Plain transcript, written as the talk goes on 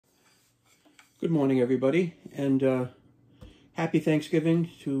Good morning, everybody, and happy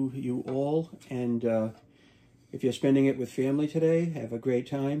Thanksgiving to you all. And if you're spending it with family today, have a great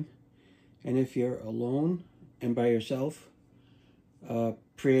time. And if you're alone and by yourself,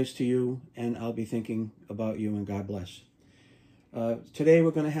 prayers to you, and I'll be thinking about you, and God bless. Today we're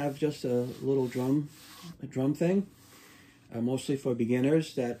going to have just a little drum thing, mostly for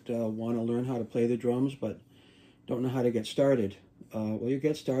beginners that want to learn how to play the drums but don't know how to get started. Well, you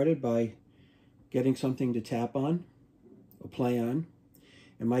get started by getting something to tap on or play on.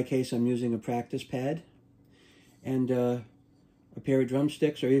 In my case, I'm using a practice pad and a pair of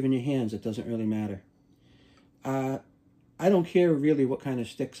drumsticks, or even your hands. It doesn't really matter. I don't care really what kind of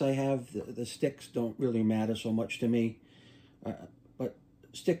sticks I have. The sticks don't really matter so much to me. But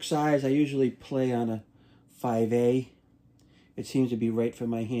stick size, I usually play on a 5A. It seems to be right for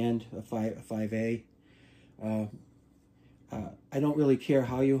my hand, a 5A. I don't really care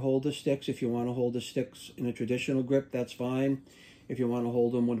how you hold the sticks. If you want to hold the sticks in a traditional grip, that's fine. If you want to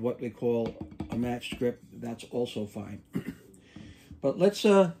hold them with what they call a matched grip, that's also fine. But let's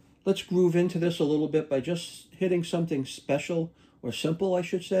groove into this a little bit by just hitting something special, or simple, I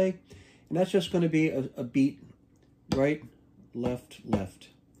should say. And that's just going to be a beat: right, left, left,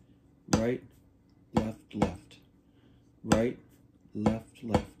 right, left, left, right, left,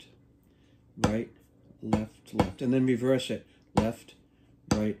 left, right, left, left, and then reverse it: left,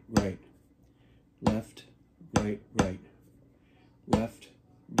 right, right, left, right, right, left,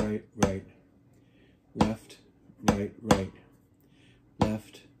 right, right, left, right, right,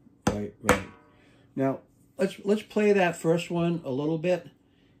 left, right, right. Now let's play that first one a little bit,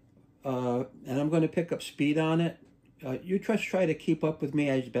 and I'm going to pick up speed on it. You just try to keep up with me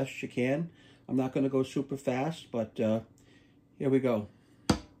as best you can. I'm not going to go super fast, but here we go.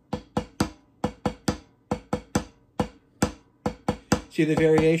 See the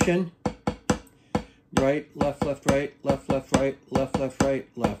variation? Right, left, left, right, left, left, right, left, left, right,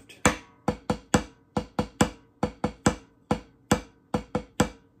 left.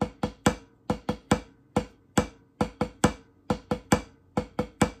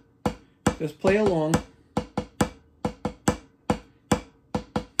 Just play along.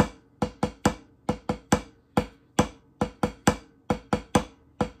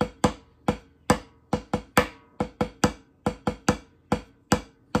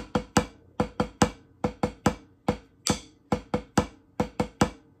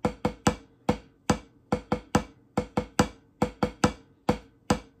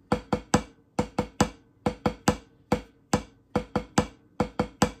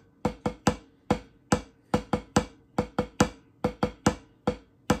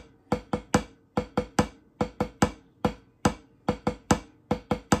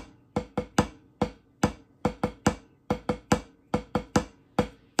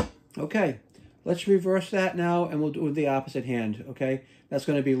 Okay, let's reverse that now, and we'll do it with the opposite hand, okay? That's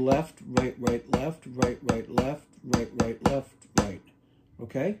going to be left, right, right, left, right, right, left, right, right, left, right.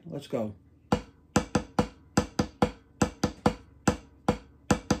 Okay, let's go.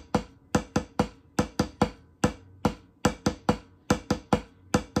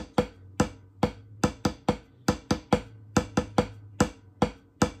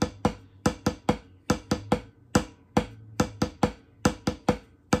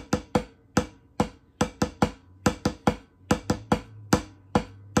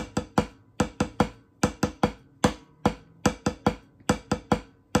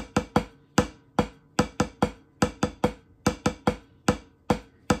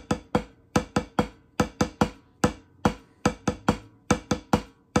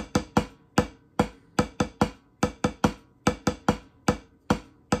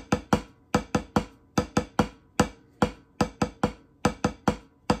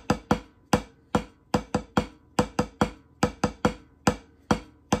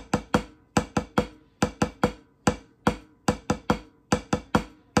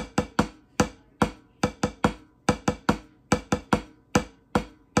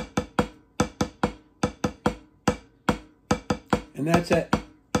 And that's it.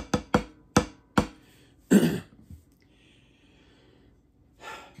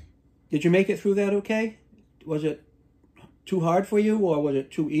 Did you make it through that okay? Was it too hard for you, or was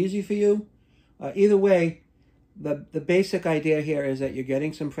it too easy for you? Either way, the basic idea here is that you're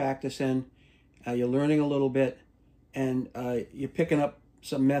getting some practice in, you're learning a little bit, and you're picking up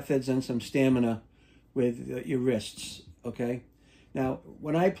some methods and some stamina with your wrists, okay? Now,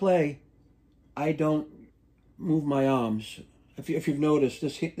 when I play, I don't move my arms. If you've noticed,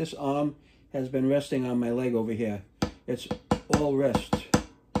 this arm has been resting on my leg over here. It's all wrist.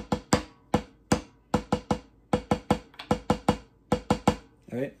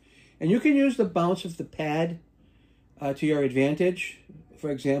 All right? And you can use the bounce of the pad to your advantage.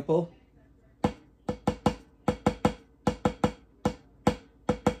 For example,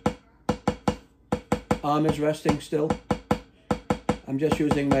 arm is resting still. I'm just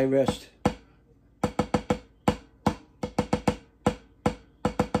using my wrist.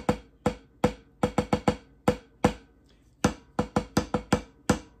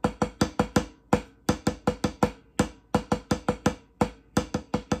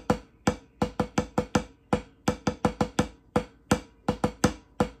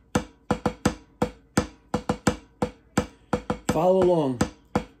 Follow along.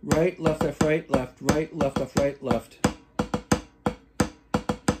 Right, left, left, right, left, right, left, left, right, left.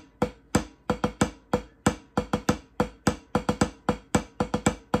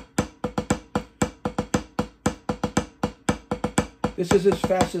 This is as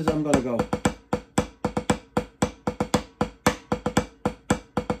fast as I'm going to go.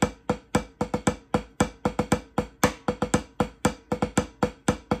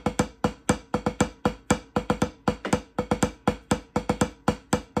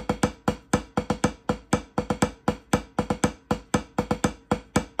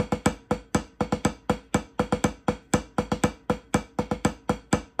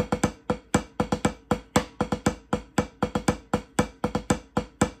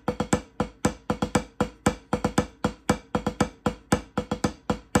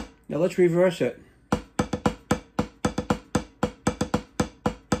 Now let's reverse it.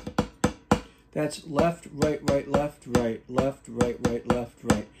 That's left, right, right, left, right, left, right, right, left,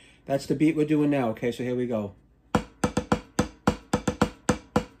 right. That's the beat we're doing now, okay? So here we go.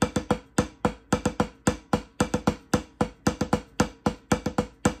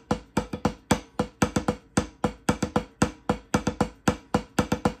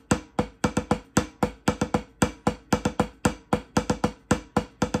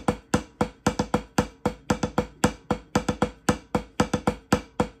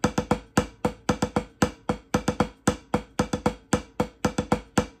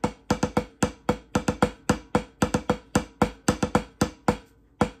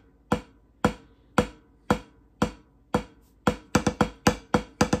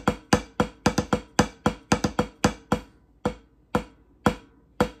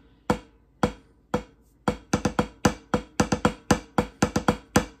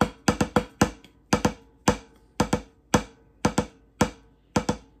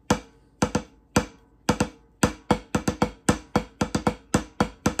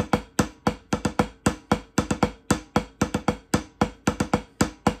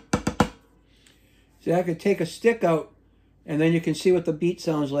 See, I could take a stick out, and then you can see what the beat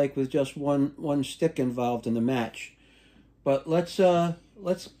sounds like with just one stick involved in the match. But let's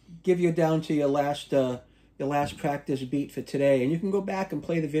give you down to your last practice beat for today, and you can go back and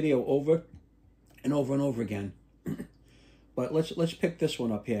play the video over and over and over again. But let's pick this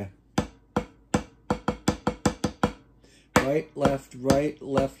one up here. Right, left, right,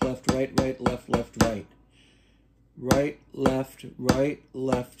 left, left, right, right, left, left, right. Right, left, right,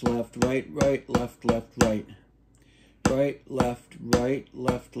 left, left, right, right, left, left, right. Right, left, right,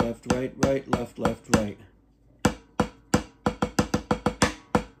 left, left, right, right, left, left, right.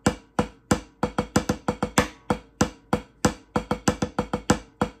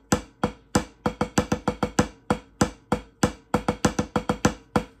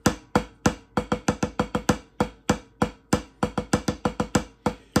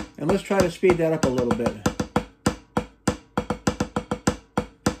 And let's try to speed that up a little bit.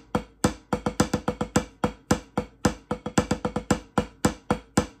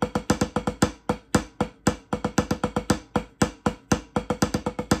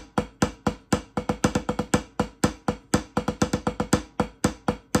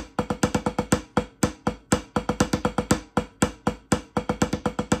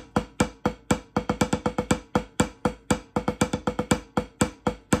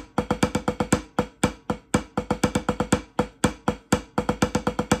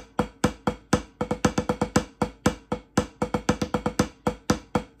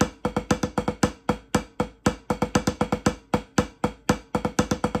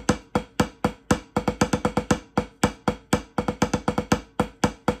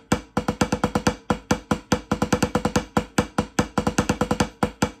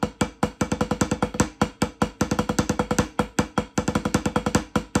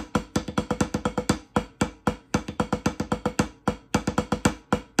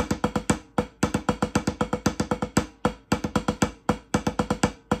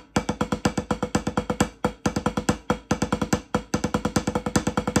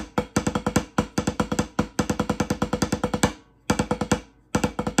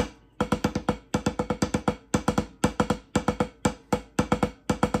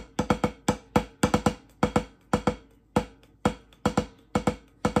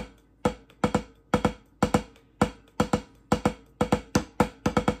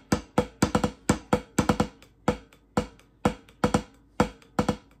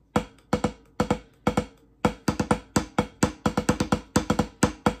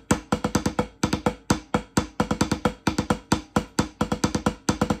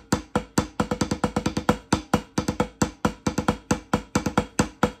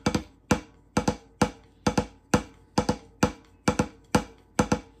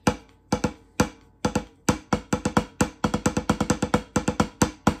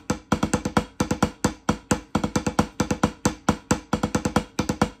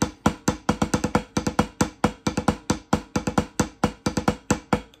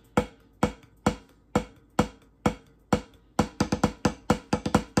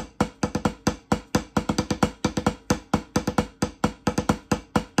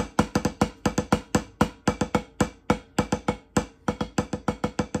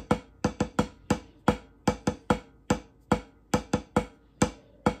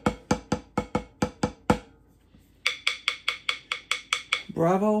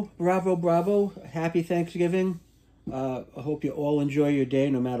 Bravo, bravo, bravo. Happy Thanksgiving. I hope you all enjoy your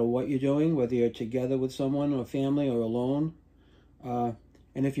day no matter what you're doing, whether you're together with someone or family or alone. And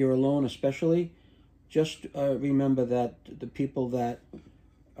if you're alone especially, just remember that the people that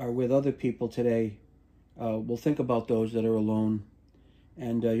are with other people today will think about those that are alone,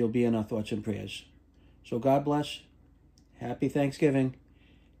 and you'll be in our thoughts and prayers. So God bless. Happy Thanksgiving.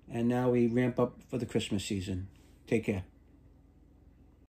 And now we ramp up for the Christmas season. Take care.